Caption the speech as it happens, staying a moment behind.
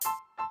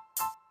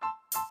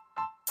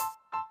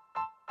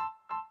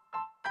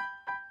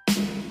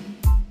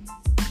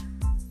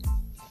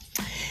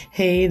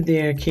Hey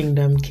there,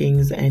 Kingdom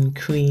Kings and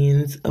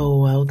Queens.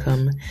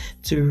 Welcome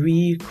to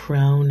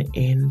Recrown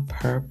in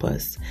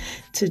Purpose.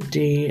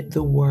 Today,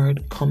 the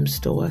word comes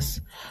to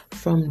us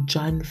from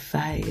John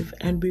 5,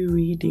 and we're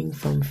reading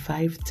from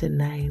 5 to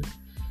 9.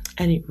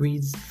 And it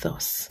reads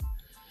thus: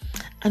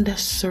 And a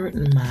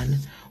certain man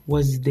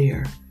was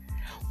there,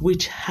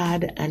 which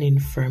had an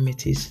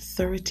infirmity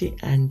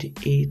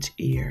 38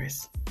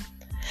 years.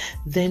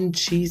 Then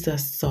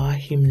Jesus saw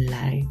him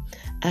lie,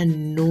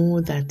 and know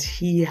that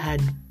he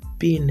had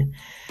been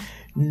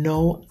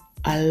now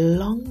a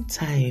long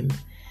time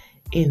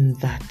in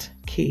that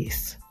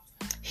case.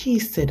 He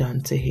said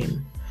unto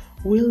him,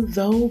 Wilt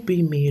thou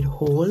be made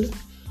whole?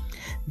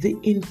 The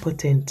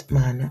impotent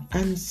man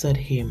answered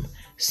him,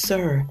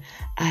 Sir,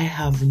 I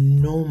have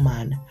no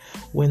man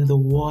when the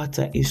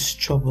water is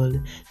troubled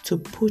to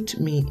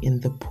put me in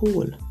the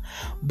pool.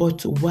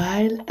 But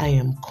while I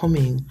am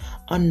coming,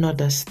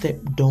 another step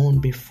down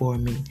before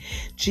me.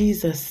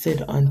 Jesus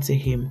said unto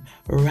him,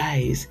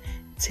 Rise,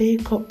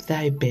 take up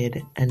thy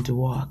bed and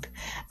walk.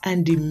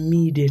 And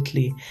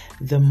immediately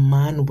the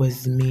man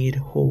was made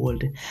whole,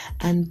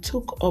 and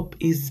took up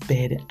his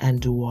bed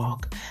and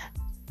walked.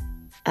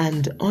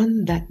 And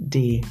on that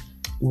day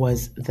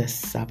was the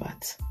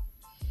Sabbath.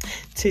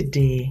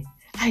 Today,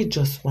 I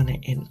just want to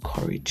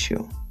encourage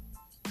you.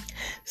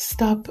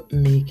 Stop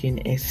making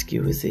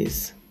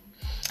excuses.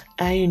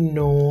 I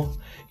know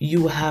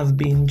you have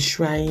been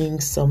trying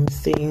some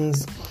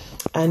things,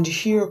 and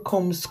here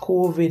comes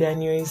COVID,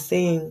 and you're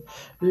saying,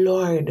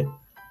 Lord,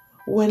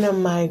 when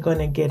am I going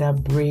to get a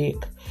break?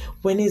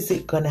 When is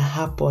it going to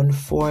happen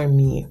for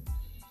me?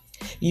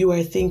 You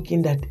are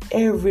thinking that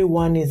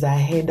everyone is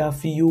ahead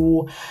of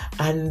you,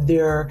 and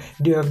they're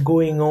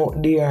going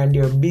out there, and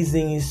their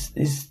business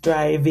is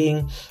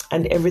thriving,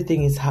 and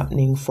everything is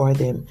happening for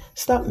them.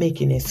 Stop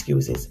making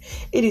excuses.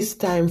 It is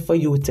time for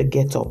you to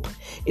get up.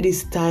 It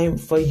is time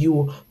for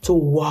you to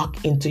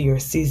walk into your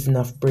season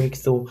of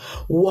breakthrough.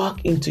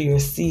 Walk into your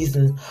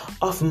season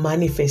of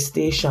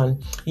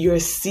manifestation, your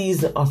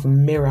season of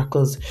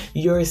miracles,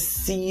 your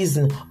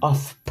season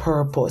of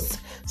purpose.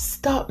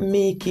 Stop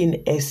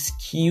making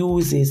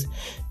excuses.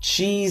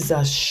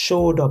 Jesus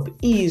showed up.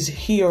 He's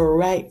here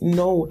right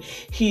now.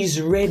 He's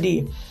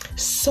ready.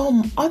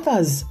 Some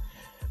others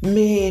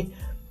may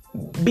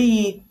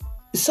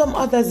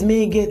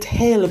get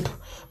help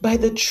by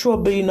the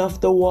troubling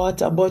of the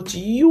water, but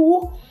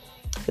you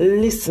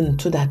listen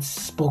to that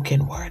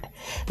spoken word.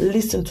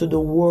 Listen to the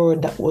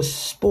word that was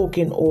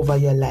spoken over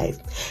your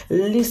life.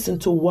 Listen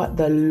to what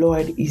the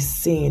Lord is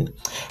saying.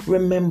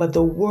 Remember,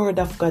 the word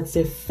of God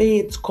says,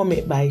 faith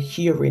cometh by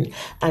hearing,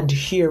 and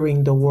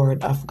hearing the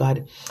word of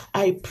God.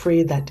 I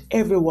pray that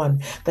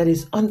everyone that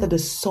is under the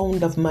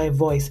sound of my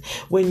voice,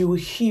 when you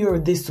hear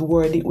this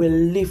word, it will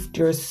lift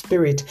your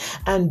spirit,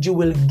 and you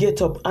will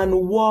get up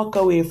and walk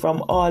away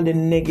from all the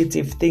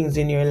negative things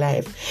in your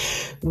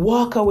life.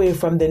 Walk away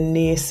from the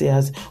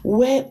naysayers.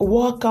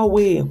 Walk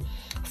away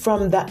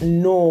from that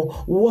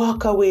no.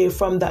 Walk away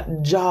from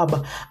that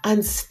job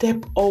and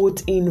step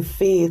out in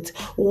faith.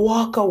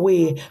 Walk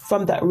away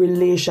from that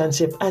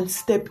relationship and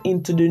step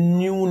into the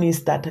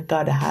newness that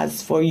God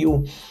has for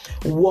you.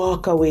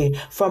 Walk away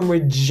from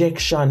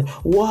rejection.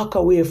 Walk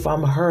away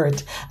from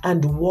hurt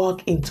and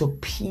walk into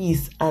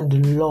peace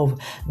and love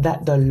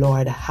that the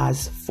Lord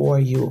has for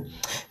you.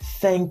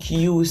 Thank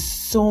you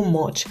so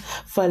much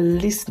for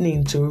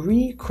listening to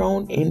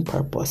Recrown in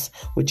Purpose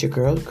with your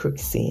girl,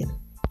 Christine.